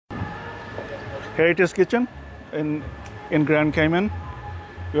Heritage Kitchen in Grand Cayman.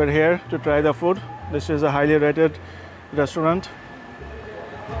 We are here to try the food. This is a highly rated restaurant.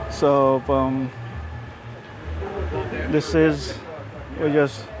 So this is, we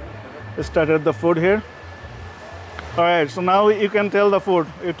just started the food here. All right, so now you can tell the food.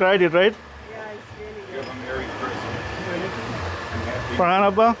 You tried it, right? Yeah, it's really good. Farhan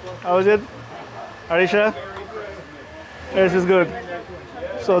Abba, how is it? Arisha? This is good.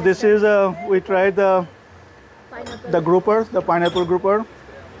 So this is, we tried the grouper, the pineapple grouper.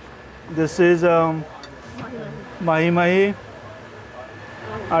 This is mahi mahi.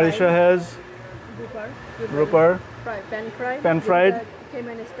 Arisha has grouper. Pan fried.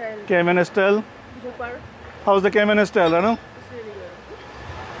 Cayman style. How's the Cayman style? I know. It's really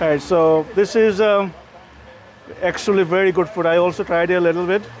good. All right, so this is actually very good food. I also tried it a little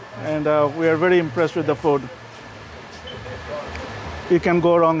bit, and we are very impressed with the food. You can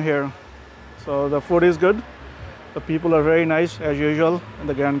go wrong here. So the food is good. The people are very nice as usual,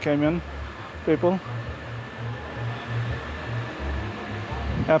 the Grand Cayman people.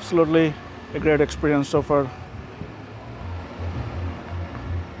 Absolutely a great experience so far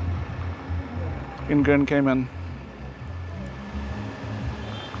in Grand Cayman.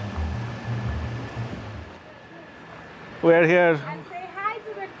 We are here. And say hi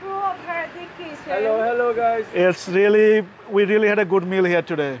to the crew of Heritage Kitchen. Hello guys. We really had a good meal here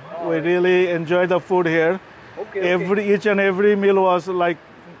today. We really enjoyed the food here. Each and every meal was like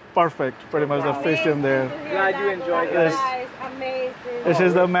perfect, pretty much the fish in there. Glad you enjoyed it. Guys, amazing. This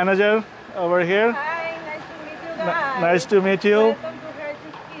is the manager over here. Hi, nice to meet you guys. Nice to meet you. Welcome to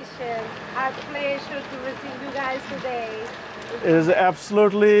Heritage Kitchen. Our pleasure to receive you guys today. It is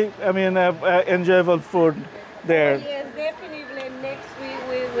absolutely, enjoyable food there. Yes, definitely. Next week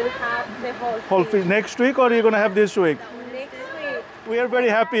we will have the Whole fish. Next week, or are you going to have this week? Next week. We are very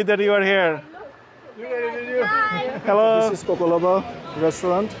happy that you are here. Hi. Hello. This is Coccoloba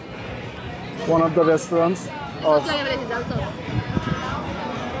Restaurant, one of the restaurants of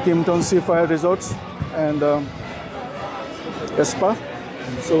Kimpton Seafire Resorts and Spa.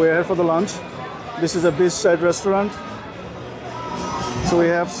 So we are here for the lunch. This is a beachside restaurant. So we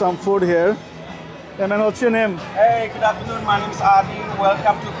have some food here. Hey man, what's your name? Hey, good afternoon. My name is Adi.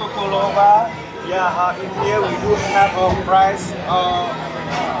 Welcome to Coccoloba. Yeah, in here we do have fries,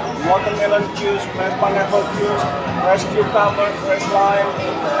 watermelon juice, fresh pineapple juice, fresh cucumber, fresh lime,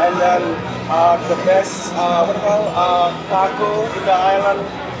 and then the best taco in the island.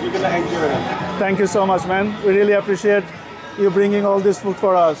 You're gonna enjoy it. Thank you so much, man. We really appreciate you bringing all this food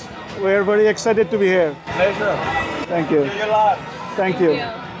for us. We are very excited to be here. Pleasure. Thank you. Enjoy a lot. Thank you.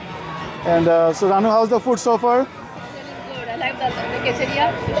 And so Ranu, how's the food so far? Good. I like the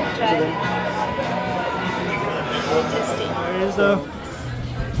quesadilla. You should try it. Here is a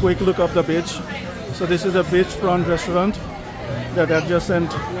quick look of the beach. So this is a beachfront restaurant that adjacent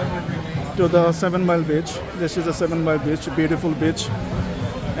to the 7 Mile Beach. This is a 7 Mile Beach, beautiful beach,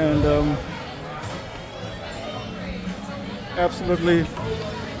 and absolutely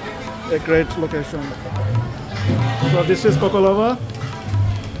a great location. So this is Coccoloba.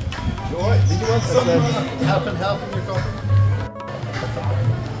 Did you want some half and half in your coffee?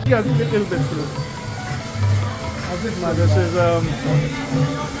 Yeah, a little bit too. This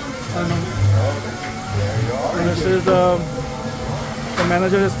is the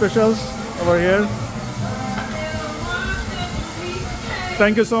manager specials over here.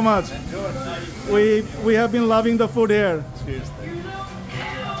 Thank you so much. We have been loving the food here.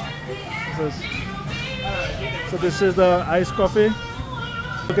 So this is the iced coffee.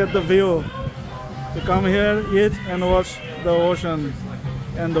 Look at the view. You come here, eat, and watch the ocean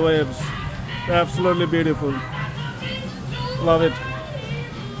and the waves. They're absolutely beautiful. Love it.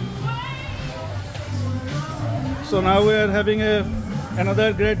 So now we are having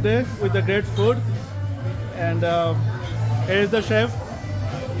another great day with the great food. And here is the chef.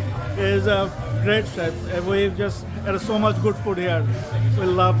 He is a great chef. We just had so much good food here. We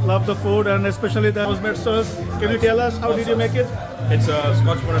love the food, and especially the homemade sauce. Can you tell us how did you make it? It's a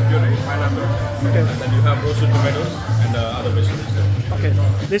Scotch bonnet puree, pineapple, Okay. and then you have roasted tomatoes and other vegetables. Okay.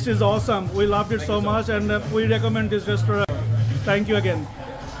 This is awesome. We loved it so much, and we recommend this restaurant. Thank you again.